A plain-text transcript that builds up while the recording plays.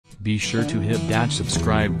Be sure to hit that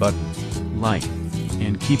subscribe button, like,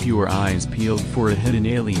 and keep your eyes peeled for a hidden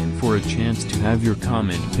alien for a chance to have your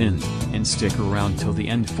comment pinned, and stick around till the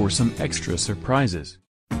end for some extra surprises.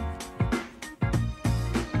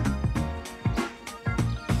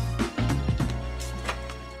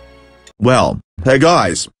 Well, hey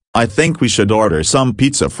guys, I think we should order some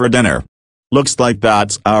pizza for dinner. Looks like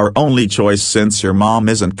that's our only choice since your mom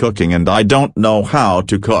isn't cooking and I don't know how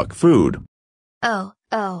to cook food. Oh,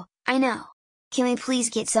 I know. Can we please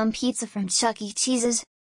get some pizza from Chuck E. Cheese's?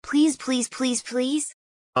 Please, please, please, please?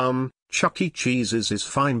 Chuck E. Cheese's is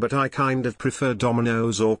fine, but I kind of prefer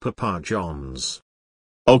Domino's or Papa John's.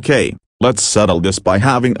 Okay, let's settle this by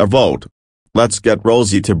having a vote. Let's get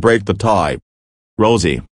Rosie to break the tie.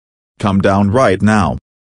 Rosie, come down right now.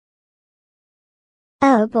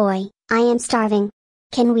 Oh boy, I am starving.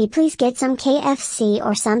 Can we please get some KFC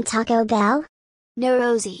or some Taco Bell? No,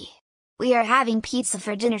 Rosie. We are having pizza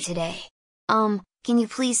for dinner today. Can you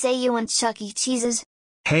please say you want Chuck E. Cheese's?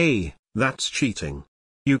 Hey, that's cheating.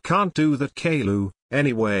 You can't do that, Kalu.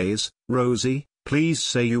 Anyways, Rosie, please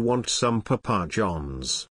say you want some Papa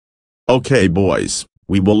John's. Okay boys,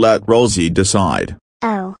 we will let Rosie decide.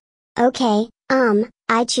 Oh. Okay,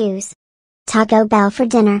 I choose Taco Bell for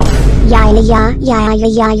dinner. Yeah.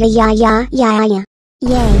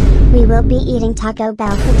 Yay, we will be eating Taco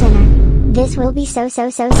Bell for dinner. This will be so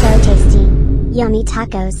tasty. Yummy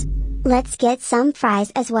tacos. Let's get some fries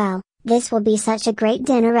as well. This will be such a great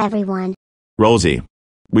dinner, everyone. Rosie,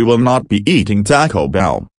 we will not be eating Taco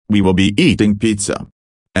Bell, we will be eating pizza.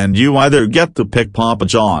 And you either get to pick Papa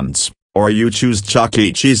John's, or you choose Chuck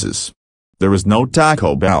E. Cheese's. There is no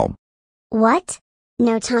Taco Bell. What?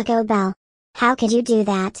 No Taco Bell? How could you do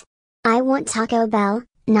that? I want Taco Bell,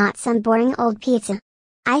 not some boring old pizza.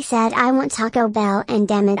 I said I want Taco Bell, and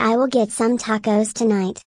damn it, I will get some tacos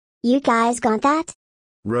tonight. You guys got that?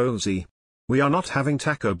 Rosie, we are not having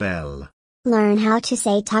Taco Bell. Learn how to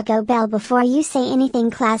say Taco Bell before you say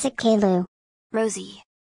anything, classic Kalu. Rosie,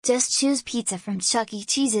 just choose pizza from Chuck E.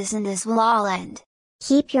 Cheese's and this will all end.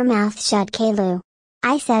 Keep your mouth shut, Kalu.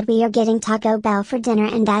 I said we are getting Taco Bell for dinner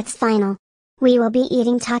and that's final. We will be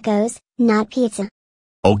eating tacos, not pizza.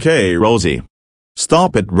 Okay, Rosie.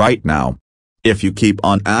 Stop it right now. If you keep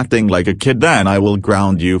on acting like a kid, then I will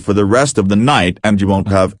ground you for the rest of the night and you won't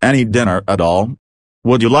have any dinner at all.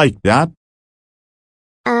 Would you like that?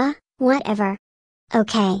 Whatever.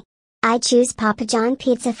 Okay. I choose Papa John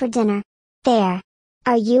pizza for dinner. There.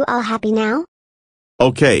 Are you all happy now?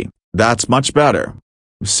 Okay, that's much better.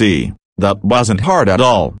 See, that wasn't hard at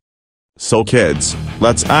all. So kids,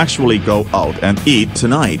 let's actually go out and eat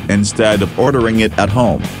tonight instead of ordering it at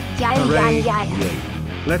home. Hooray,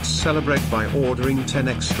 yay. Let's celebrate by ordering 10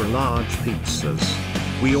 extra large pizzas.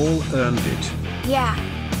 We all earned it. Yeah.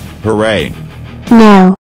 Hooray.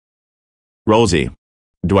 No. Rosie,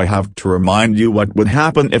 do I have to remind you what would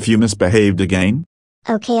happen if you misbehaved again?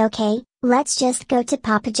 Okay, let's just go to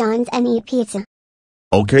Papa John's and eat pizza.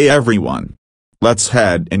 Okay everyone. Let's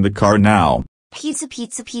head in the car now. Pizza,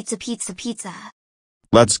 pizza, pizza, pizza, pizza.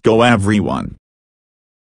 Let's go everyone.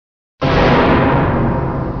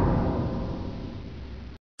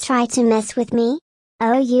 Try to mess with me?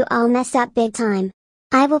 Oh, you all messed up big time.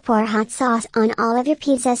 I will pour hot sauce on all of your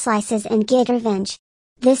pizza slices and get revenge.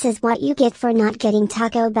 This is what you get for not getting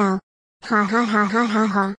Taco Bell. Ha ha ha ha ha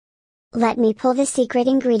ha. Let me pull the secret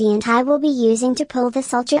ingredient I will be using to pull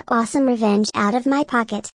this ultra awesome revenge out of my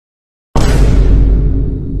pocket.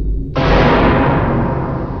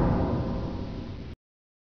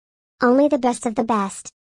 Only the best of the best.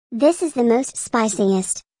 This is the most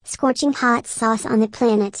spiciest, scorching hot sauce on the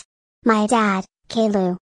planet. My dad,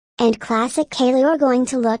 Kalu, and classic Kalu are going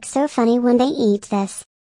to look so funny when they eat this.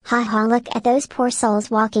 Haha, look at those poor souls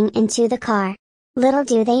walking into the car. Little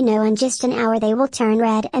do they know in just an hour they will turn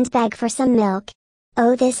red and beg for some milk.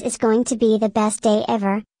 Oh, this is going to be the best day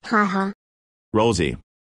ever, haha. Rosie,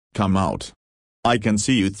 come out. I can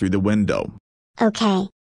see you through the window. Okay.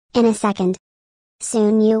 In a second.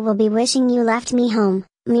 Soon you will be wishing you left me home,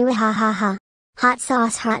 me ha ha ha. Hot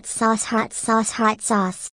sauce, hot sauce, hot sauce, hot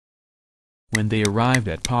sauce. When they arrived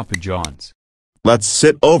at Papa John's. Let's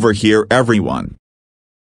sit over here everyone.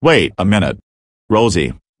 Wait a minute.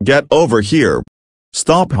 Rosie, get over here.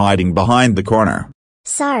 Stop hiding behind the corner.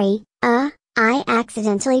 Sorry, I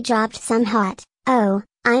accidentally dropped some hot,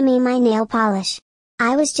 I mean my nail polish.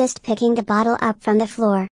 I was just picking the bottle up from the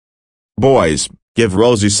floor. Boys, give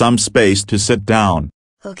Rosie some space to sit down.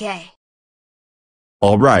 Okay.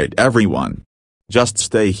 Alright everyone. Just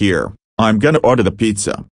stay here, I'm gonna order the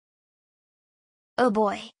pizza. Oh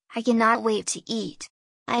boy, I cannot wait to eat.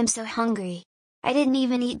 I am so hungry. I didn't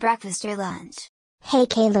even eat breakfast or lunch. Hey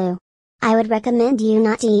Caillou. I would recommend you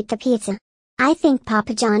not to eat the pizza. I think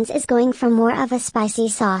Papa John's is going for more of a spicy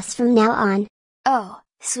sauce from now on. Oh,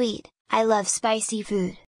 sweet, I love spicy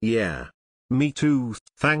food. Yeah. Me too,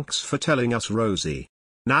 thanks for telling us, Rosie.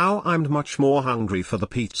 Now I'm much more hungry for the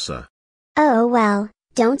pizza. Oh well,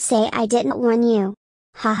 don't say I didn't warn you.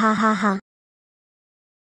 Ha ha ha ha.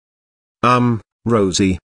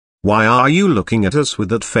 Rosie. Why are you looking at us with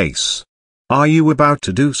that face? Are you about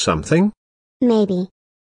to do something? Maybe.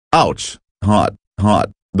 Ouch, hot,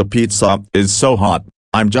 hot, the pizza is so hot,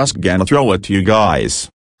 I'm just gonna throw it to you guys.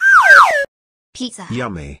 Pizza.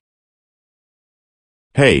 Yummy.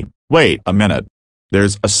 Hey, wait a minute.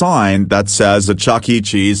 There's a sign that says a Chuck E.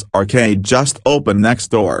 Cheese arcade just opened next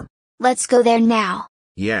door. Let's go there now.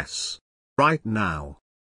 Yes. Right now.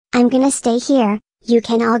 I'm gonna stay here, you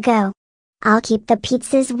can all go. I'll keep the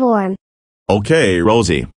pizzas warm. Okay,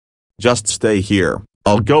 Rosie. Just stay here,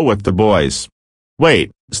 I'll go with the boys.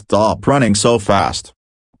 Wait, stop running so fast.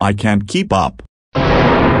 I can't keep up.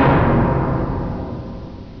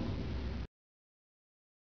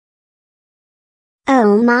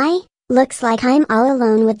 Oh my, looks like I'm all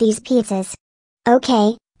alone with these pizzas.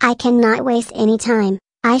 Okay, I cannot waste any time.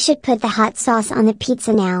 I should put the hot sauce on the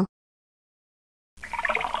pizza now.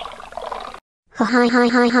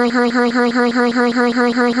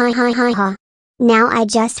 Now I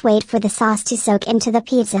just wait for the sauce to soak into the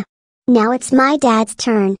pizza. Now it's my dad's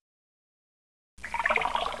turn.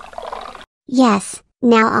 Yes,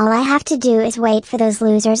 now all I have to do is wait for those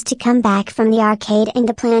losers to come back from the arcade and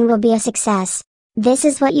the plan will be a success. This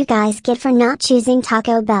is what you guys get for not choosing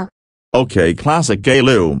Taco Bell. Okay, classic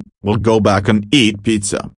Caillou, we'll go back and eat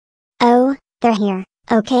pizza. Oh, they're here.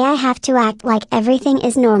 Okay, I have to act like everything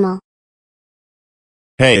is normal.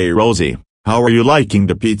 Hey Rosie, how are you liking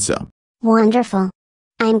the pizza? Wonderful.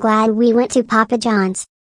 I'm glad we went to Papa John's.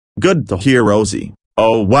 Good to hear, Rosie.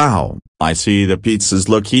 Oh wow, I see the pizzas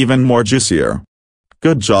look even more juicier.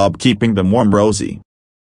 Good job keeping them warm, Rosie.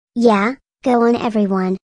 Yeah, go on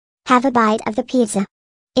everyone. Have a bite of the pizza.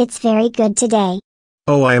 It's very good today.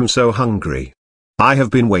 Oh, I am so hungry. I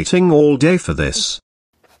have been waiting all day for this.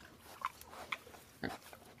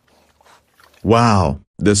 Wow,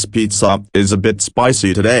 this pizza is a bit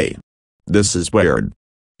spicy today. This is weird.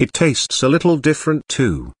 It tastes a little different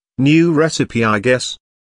too. New recipe, I guess.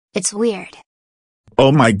 It's weird.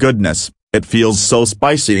 Oh my goodness, it feels so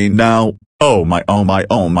spicy now. Oh my, oh my,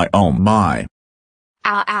 oh my, oh my.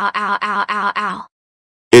 Ow, ow, ow, ow, ow, ow.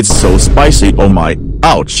 It's so spicy, oh my.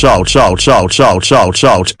 Ouch, ouch, ouch, ouch, ouch, ouch,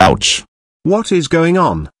 ouch, ouch. What is going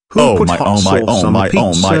on? Who Oh put my, hot oh my, sauce oh on the my, pizza?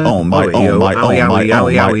 oh my, oh my, oh my, oh my, oh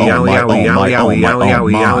my, oh my, oh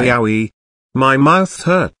my, oh my. My mouth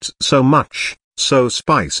hurt so much. So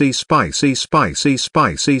spicy, spicy, spicy,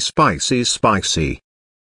 spicy, spicy, spicy.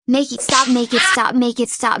 Make it stop, make it stop, make it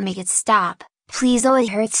stop, make it stop. Please, oh, it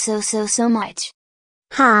hurts so much.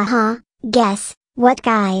 Ha ha, guess what,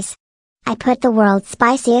 guys? I put the world's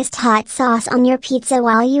spiciest hot sauce on your pizza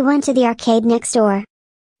while you went to the arcade next door.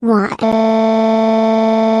 What?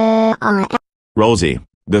 Rosie,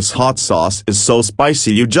 this hot sauce is so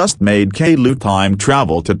spicy you just made Caillou time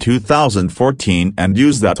travel to 2014 and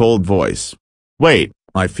use that old voice. Wait,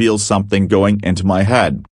 I feel something going into my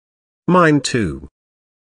head. Mine too.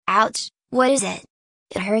 Ouch, what is it?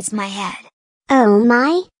 It hurts my head. Oh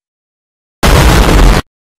my.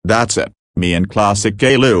 That's it, me and classic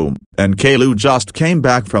Caillou, and Caillou just came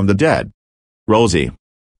back from the dead. Rosie,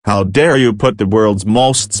 how dare you put the world's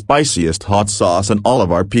most spiciest hot sauce on all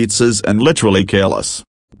of our pizzas and literally kill us.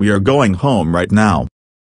 We are going home right now.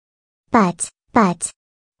 But,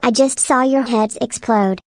 I just saw your heads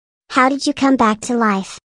explode. How did you come back to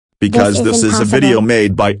life? Because this is a impossible. video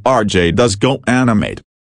made by RJdoesGoAnimate.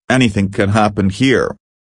 Anything can happen here.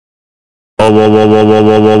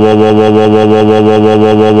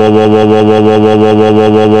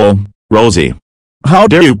 Rosie, how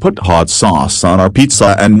dare you put hot sauce on our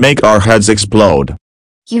pizza and make our heads explode?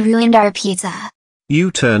 You ruined our pizza.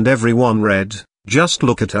 You turned everyone red. Just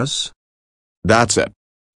look at us. That's it.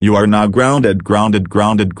 You are now grounded for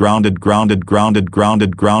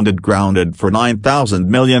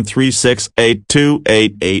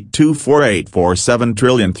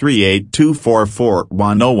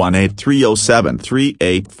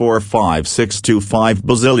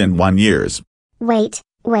 9,000,000,368,288,248,470,384,562,5 years. Wait.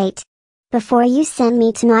 Before you send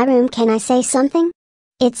me to my room, can I say something?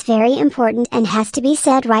 It's very important and has to be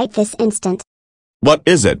said right this instant. What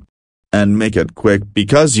is it? And make it quick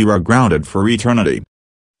because you are grounded for eternity.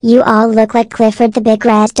 You all look like Clifford the Big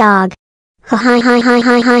Red Dog. Ha ha ha ha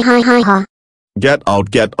ha ha ha ha ha. Get out,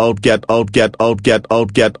 get out, get out, get out, get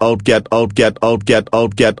out, get out, get out, get out, get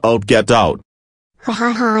out, get out, get out. Ha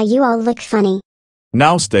ha ha, you all look funny.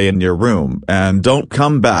 Now stay in your room and don't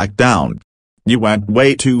come back down. You went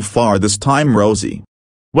way too far this time, Rosie.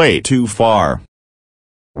 Way too far.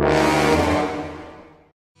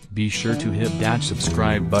 Be sure to hit that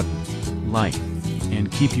subscribe button, like,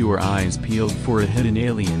 and keep your eyes peeled for a hidden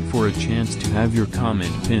alien for a chance to have your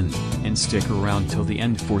comment pinned, and stick around till the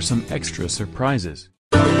end for some extra surprises.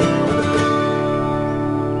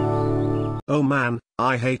 Oh man,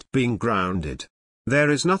 I hate being grounded.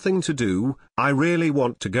 There is nothing to do. I really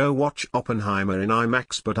want to go watch Oppenheimer in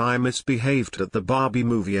IMAX, but I misbehaved at the Barbie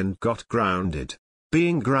movie and got grounded.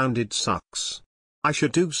 Being grounded sucks. I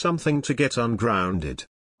should do something to get ungrounded.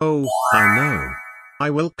 Oh, I know.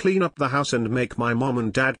 I will clean up the house and make my mom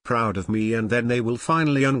and dad proud of me, and then they will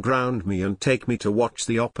finally unground me and take me to watch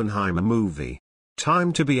the Oppenheimer movie.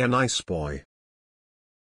 Time to be a nice boy.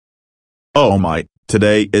 Oh my,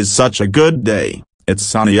 today is such a good day. It's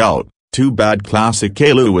sunny out. Too bad Classic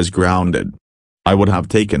Kalu is grounded. I would have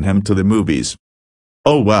taken him to the movies.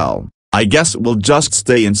 Oh well, I guess we'll just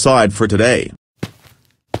stay inside for today.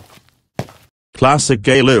 Classic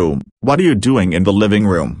Kalu, what are you doing in the living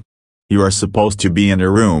room? You are supposed to be in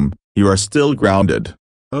your room. You are still grounded.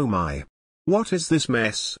 Oh my. What is this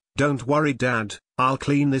mess? Don't worry, Dad, I'll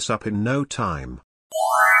clean this up in no time.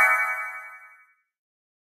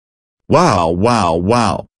 Wow wow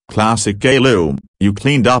wow, Classic Kalu, you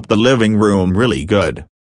cleaned up the living room really good.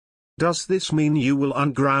 Does this mean you will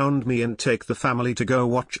unground me and take the family to go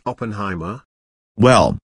watch Oppenheimer?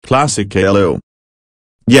 Well, Classic Kalu.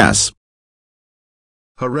 Yes.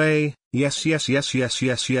 Hooray, yes yes yes yes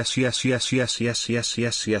yes yes yes yes yes yes yes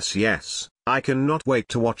yes yes yes, I cannot wait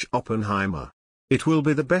to watch Oppenheimer. It will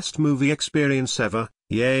be the best movie experience ever,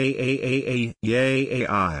 yay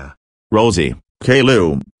yay. Rosie,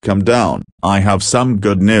 Kalu, come down, I have some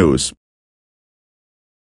good news.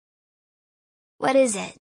 What is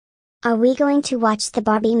it? Are we going to watch the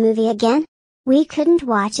Barbie movie again? We couldn't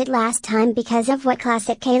watch it last time because of what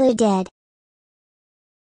Classic Kalu did.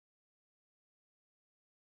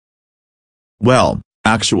 Well,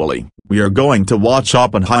 actually, we are going to watch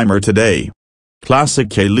Oppenheimer today. Classic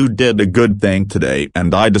Kalu did a good thing today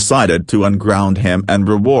and I decided to unground him and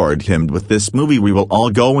reward him with this movie we will all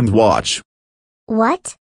go and watch.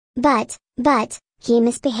 What? But, he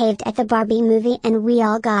misbehaved at the Barbie movie and we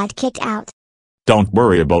all got kicked out. Don't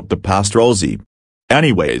worry about the past, Rosie.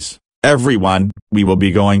 Anyways, everyone, we will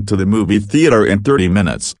be going to the movie theater in 30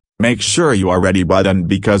 minutes. Make sure you are ready by then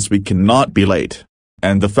because we cannot be late.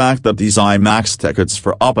 And the fact that these IMAX tickets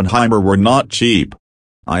for Oppenheimer were not cheap.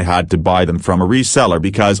 I had to buy them from a reseller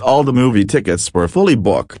because all the movie tickets were fully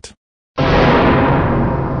booked.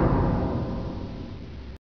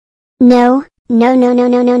 No. We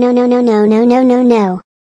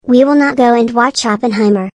will not go and watch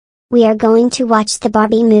Oppenheimer. We are going to watch the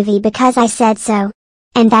Barbie movie because I said so.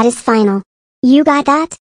 And that is final. You got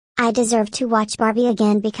that? I deserve to watch Barbie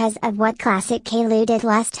again because of what Classic Kalu did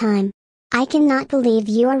last time. I cannot believe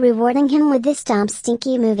you are rewarding him with this dumb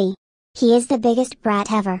stinky movie. He is the biggest brat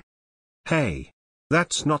ever. Hey.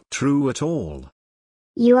 That's not true at all.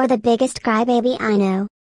 You are the biggest crybaby I know.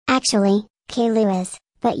 Actually, Kalu is,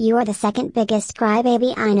 but you are the second biggest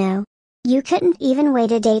crybaby I know. You couldn't even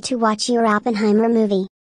wait a day to watch your Oppenheimer movie.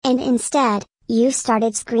 And instead, you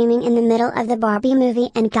started screaming in the middle of the Barbie movie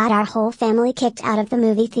and got our whole family kicked out of the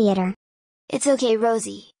movie theater. It's okay,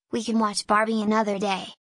 Rosie, we can watch Barbie another day.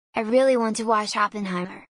 I really want to watch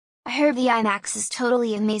Oppenheimer. I heard the IMAX is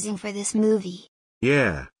totally amazing for this movie.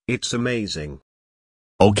 Yeah, it's amazing.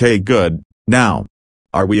 Okay, good. Now,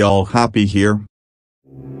 are we all happy here?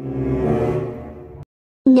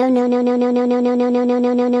 No.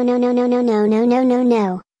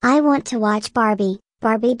 I want to watch Barbie.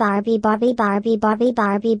 Barbie.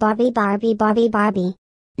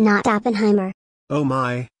 Not Oppenheimer. Oh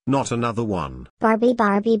my, not another one.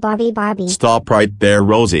 Barbie. Stop right there,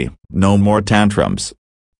 Rosie. No more tantrums.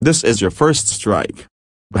 This is your first strike.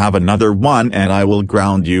 Have another one and I will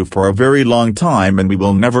ground you for a very long time and we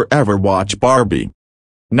will never ever watch Barbie.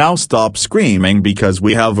 Now stop screaming because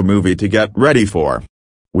we have a movie to get ready for.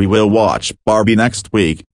 We will watch Barbie next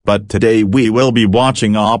week, but today we will be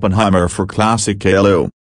watching Oppenheimer for Classic Kalu.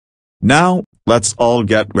 Now, let's all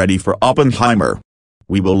get ready for Oppenheimer.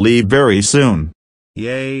 We will leave very soon.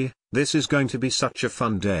 Yay, this is going to be such a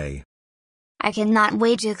fun day. I cannot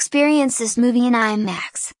wait to experience this movie in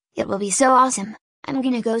IMAX. It will be so awesome. I'm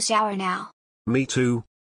gonna go shower now. Me too.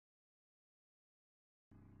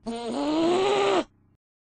 When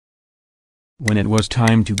it was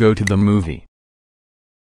time to go to the movie.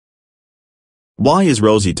 Why is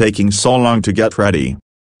Rosie taking so long to get ready?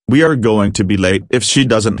 We are going to be late if she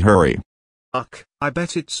doesn't hurry.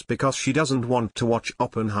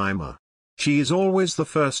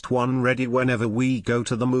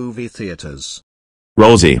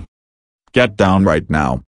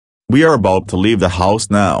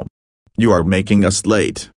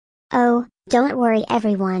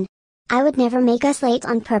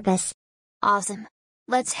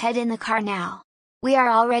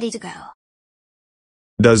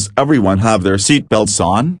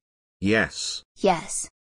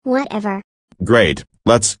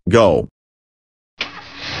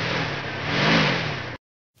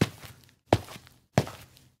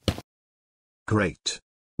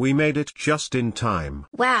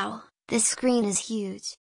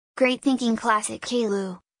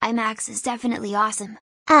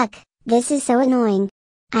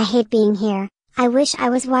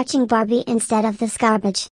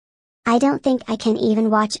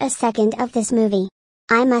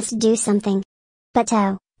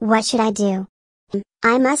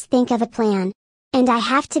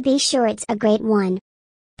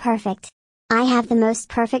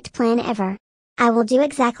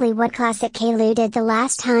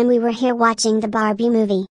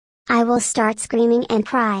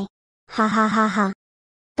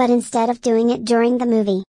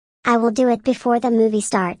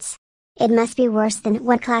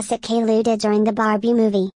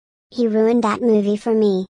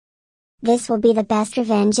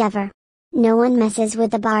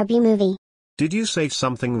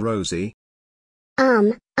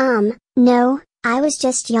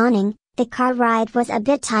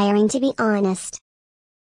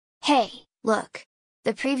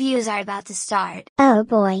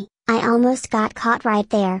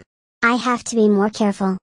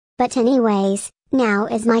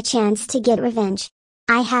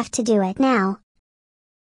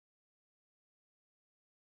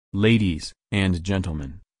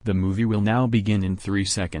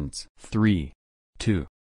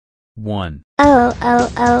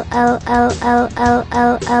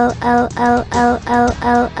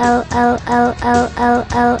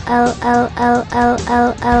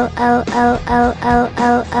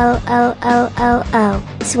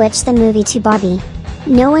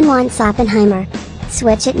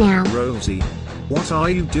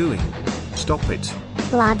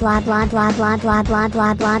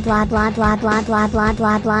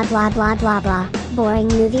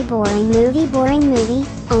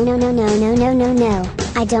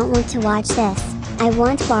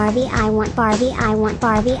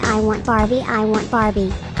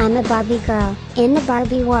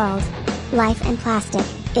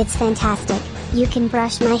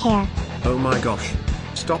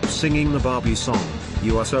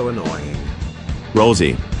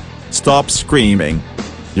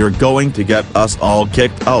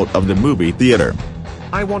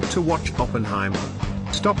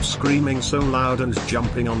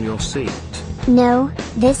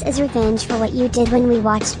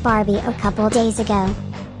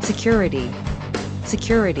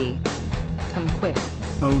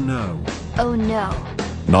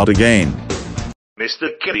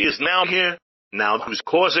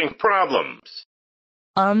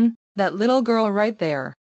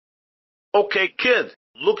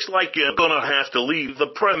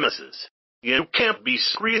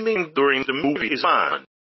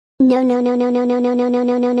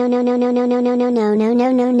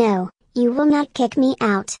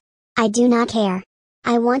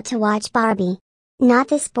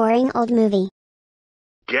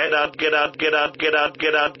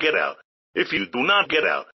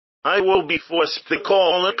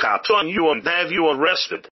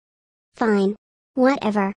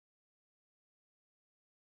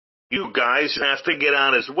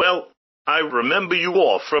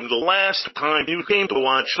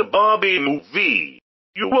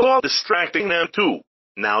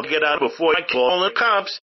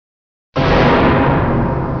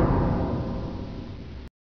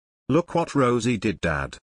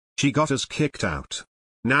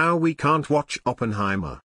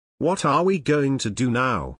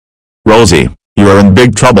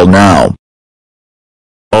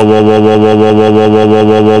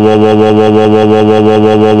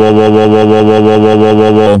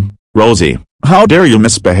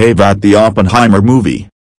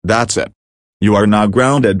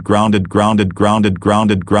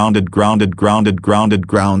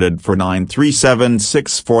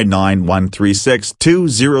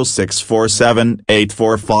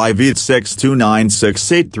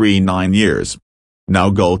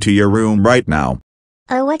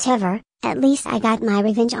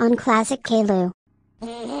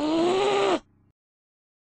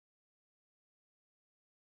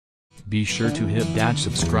 Be sure to hit that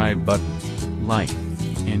subscribe button, like,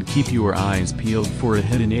 and keep your eyes peeled for a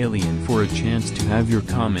hidden alien for a chance to have your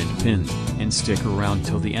comment pinned, and stick around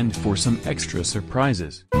till the end for some extra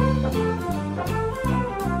surprises.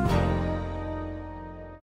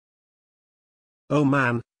 Oh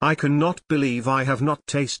man, I cannot believe I have not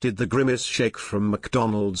tasted the Grimace shake from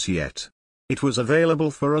McDonald's yet. It was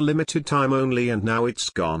available for a limited time only and now it's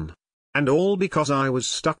gone. And all because I was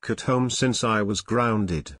stuck at home since I was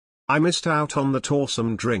grounded. I missed out on that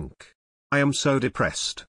awesome drink. I am so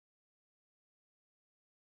depressed.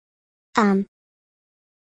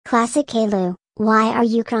 Classic Caillou, why are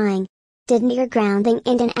you crying? Didn't your grounding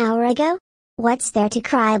end an hour ago? What's there to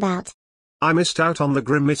cry about? I missed out on the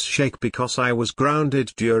Grimace shake because I was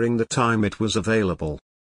grounded during the time it was available.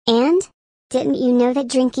 And? Didn't you know that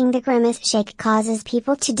drinking the Grimace shake causes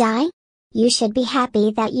people to die? You should be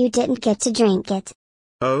happy that you didn't get to drink it.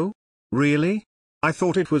 Oh? Really? I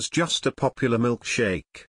thought it was just a popular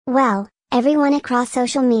milkshake. Well, everyone across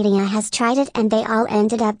social media has tried it and they all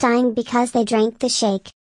ended up dying because they drank the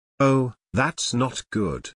shake. Oh, that's not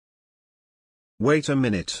good. Wait a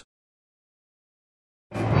minute.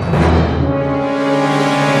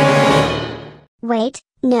 Wait,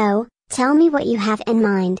 no, tell me what you have in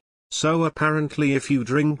mind. So apparently if you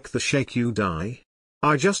drink the shake you die?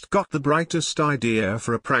 I just got the brightest idea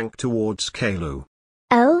for a prank towards Caillou.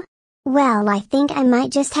 Oh? Well, I think I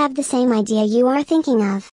might just have the same idea you are thinking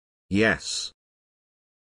of. Yes.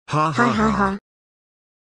 Ha Ha ha ha.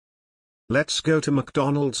 Let's go to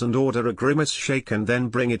McDonald's and order a Grimace shake and then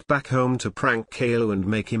bring it back home to prank Caillou and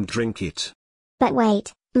make him drink it. But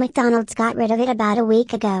wait, McDonald's got rid of it about a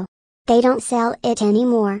week ago. They don't sell it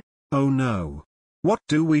anymore. Oh no. What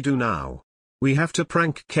do we do now? We have to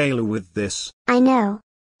prank Caillou with this. I know.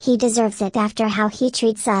 He deserves it after how he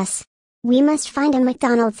treats us. We must find a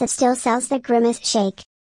McDonald's that still sells the Grimace shake.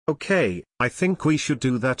 Okay, I think we should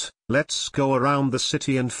do that. Let's go around the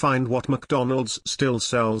city and find what McDonald's still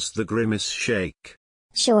sells the Grimace shake.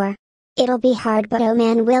 Sure. It'll be hard, but oh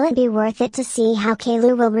man, will it be worth it to see how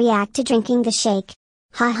Caillou will react to drinking the shake.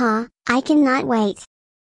 Haha, I cannot wait.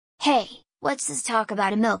 Hey, what's this talk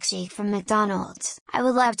about a milkshake from McDonald's? I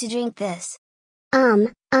would love to drink this.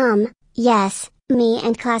 Yes, me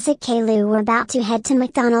and Classic Caillou were about to head to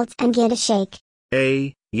McDonald's and get a shake.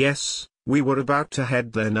 Yes, we were about to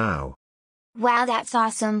head there now. Wow, that's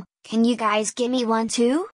awesome. Can you guys give me one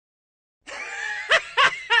too?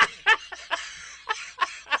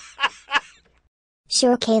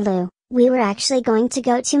 Sure Caillou, we were actually going to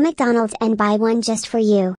go to McDonald's and buy one just for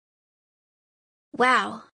you.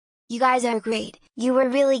 Wow. You guys are great. You were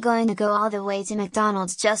really going to go all the way to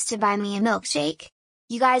McDonald's just to buy me a milkshake?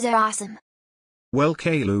 You guys are awesome. Well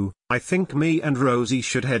Caillou, I think me and Rosie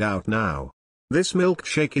should head out now. This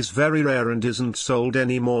milkshake is very rare and isn't sold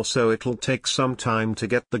anymore, so it'll take some time to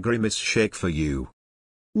get the Grimace shake for you.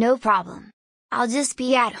 No problem. I'll just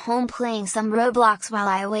be at home playing some Roblox while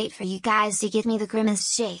I wait for you guys to get me the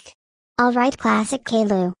Grimace shake. Alright Classic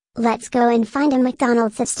Caillou, let's go and find a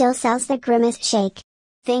McDonald's that still sells the Grimace shake.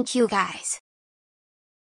 Thank you guys.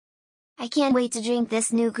 I can't wait to drink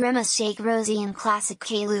this new Grimace shake Rosie and Classic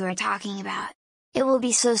Caillou are talking about. It will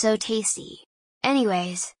be so tasty.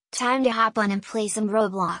 Anyways, time to hop on and play some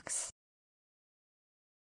Roblox.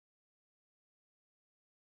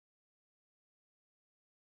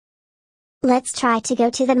 Let's try to go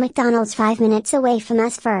to the McDonald's 5 minutes away from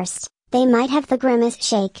us first. They might have the Grimace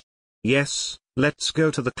shake. Yes, let's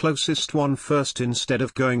go to the closest one first instead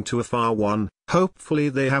of going to a far one. Hopefully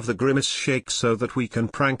they have the Grimace shake so that we can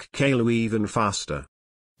prank Caillou even faster.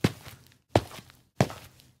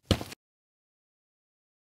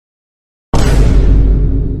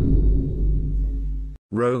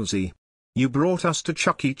 Rosie, you brought us to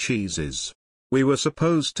Chuck E. Cheese's. We were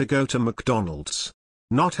supposed to go to McDonald's,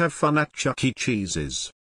 not have fun at Chuck E.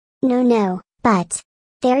 Cheese's. No, but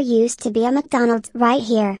there used to be a McDonald's right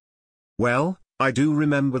here. Well, I do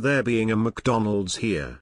remember there being a McDonald's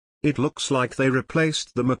here. It looks like they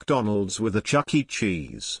replaced the McDonald's with a Chuck E.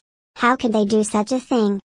 Cheese. How could they do such a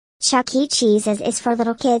thing? Chuck E. Cheese's is for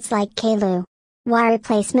little kids like Caillou. Why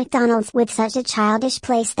replace McDonald's with such a childish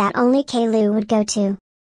place that only Caillou would go to?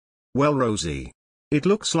 Well Rosie, it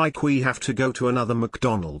looks like we have to go to another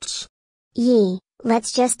McDonald's. Yee,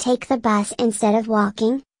 let's just take the bus instead of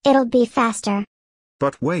walking, it'll be faster.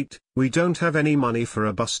 But wait, we don't have any money for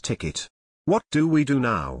a bus ticket. What do we do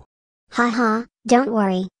now? Haha, don't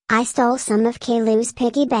worry, I stole some of Caillou's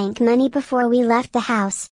piggy bank money before we left the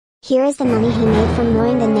house. Here is the money he made from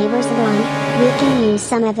mowing the neighbor's lawn. We can use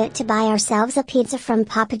some of it to buy ourselves a pizza from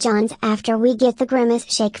Papa John's after we get the Grimace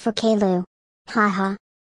shake for Caillou. Haha.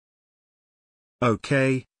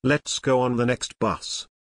 Okay, let's go on the next bus.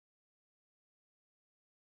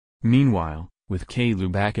 Meanwhile, with Caillou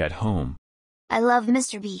back at home. I love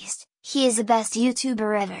Mr. Beast, he is the best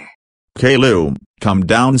YouTuber ever. Caillou, come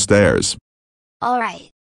downstairs. Alright.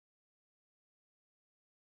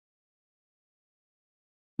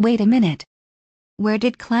 Wait a minute. Where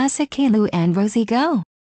did Classic Caillou and Rosie go?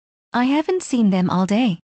 I haven't seen them all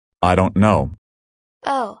day. I don't know.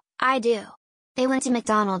 Oh, I do. They went to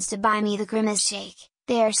McDonald's to buy me the Grimace shake,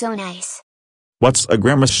 they are so nice. What's a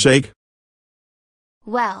grimace shake?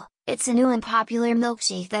 Well, it's a new and popular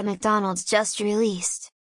milkshake that McDonald's just released.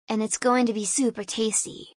 And it's going to be super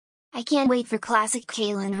tasty. I can't wait for Classic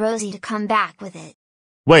Caillou and Rosie to come back with it.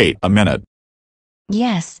 Wait a minute.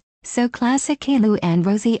 Yes, so Classic Caillou and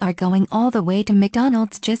Rosie are going all the way to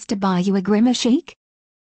McDonald's just to buy you a Grimace shake?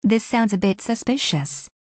 This sounds a bit suspicious.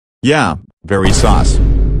 Yeah, very sus.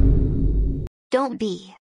 Don't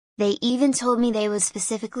be. They even told me they would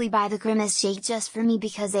specifically buy the Grimace shake just for me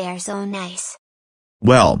because they are so nice.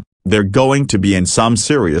 Well, they're going to be in some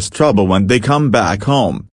serious trouble when they come back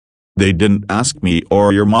home. They didn't ask me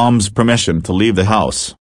or your mom's permission to leave the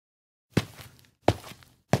house.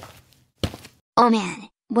 Oh man,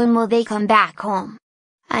 when will they come back home?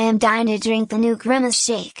 I am dying to drink the new Grimace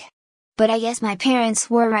shake. But I guess my parents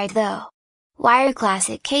were right though. Why are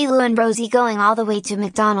Classic Caillou and Rosie going all the way to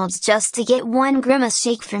McDonald's just to get one Grimace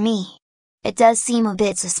shake for me? It does seem a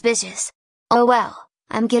bit suspicious. Oh well,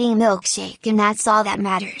 I'm getting a milkshake and that's all that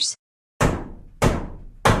matters.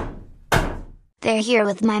 They're here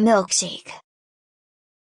with my milkshake.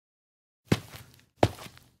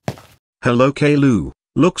 Hello Caillou,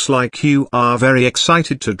 looks like you are very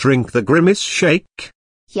excited to drink the Grimace shake.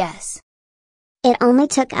 Yes. It only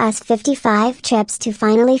took us 55 trips to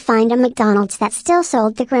finally find a McDonald's that still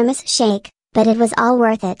sold the Grimace shake, but it was all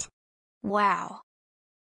worth it. Wow.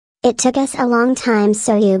 It took us a long time,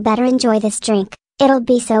 so you better enjoy this drink, it'll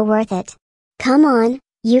be so worth it. Come on,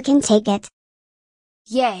 you can take it.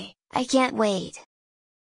 Yay, I can't wait.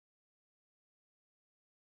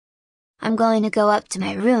 I'm going to go up to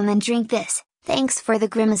my room and drink this. Thanks for the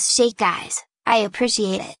Grimace shake, guys. I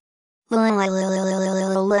appreciate it.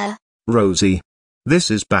 Rosie.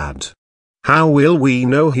 This is bad. How will we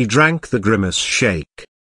know he drank the Grimace shake?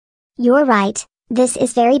 You're right, this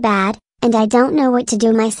is very bad, and I don't know what to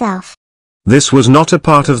do myself. This was not a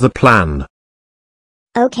part of the plan.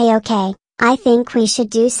 Okay, I think we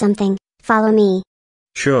should do something, follow me.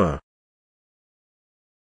 Sure.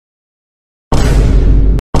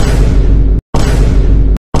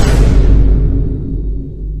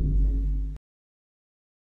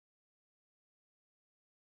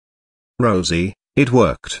 Rosie, it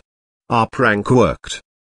worked. Our prank worked.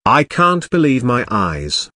 I can't believe my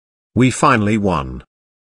eyes. We finally won.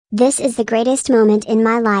 This is the greatest moment in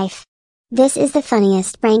my life. This is the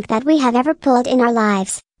funniest prank that we have ever pulled in our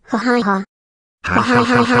lives. Ha ha ha.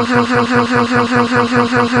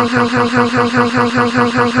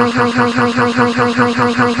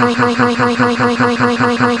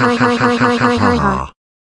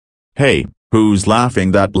 Hey, who's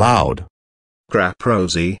laughing that loud? Crap,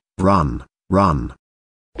 Rosie, run, run.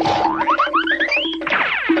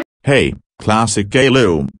 Hey, Classic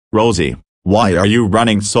Caillou, Rosie, why are you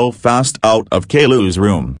running so fast out of Caillou's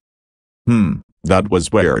room? That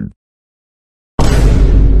was weird.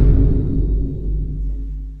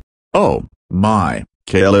 Oh, my,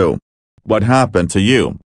 Caillou. What happened to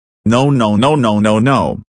you? No.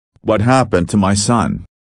 What happened to my son?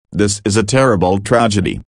 This is a terrible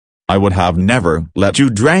tragedy. I would have never let you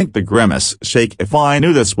drink the Grimace shake if I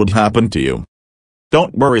knew this would happen to you.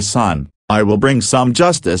 Don't worry, son, I will bring some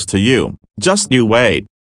justice to you, just you wait.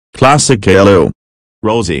 Classic Caillou.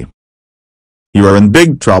 Rosie. You are in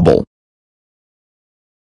big trouble.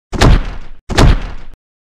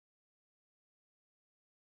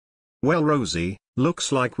 Well, Rosie,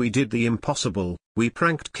 looks like we did the impossible. We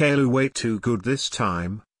pranked Caillou way too good this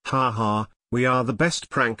time. Ha ha, we are the best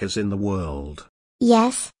prankers in the world.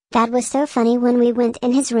 Yes, that was so funny when we went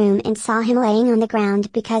in his room and saw him laying on the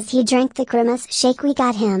ground because he drank the Grimace shake we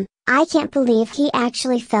got him. I can't believe he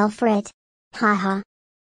actually fell for it. Ha ha.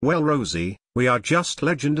 Well, Rosie, we are just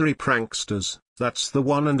legendary pranksters. That's the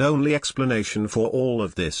one and only explanation for all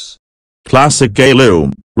of this. Classic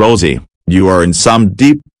Caillou, Rosie, you are in some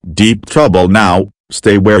deep trouble now.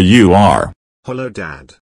 Stay where you are. Hello,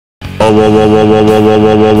 Dad.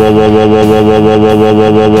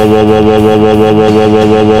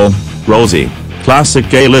 Rosie, Classic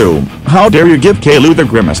Caillou, how dare you give Caillou the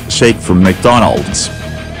Grimace shake from McDonald's?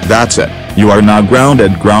 That's it. You are now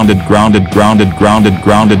grounded for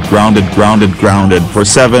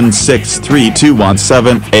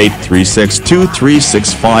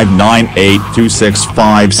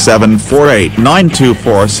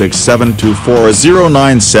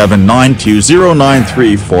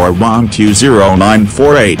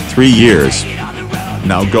 3 years.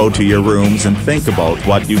 Now go to your rooms and think about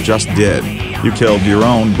what you just did. You killed your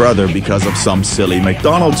own brother because of some silly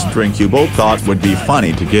McDonald's drink you both thought would be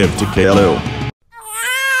funny to give to Kaylu.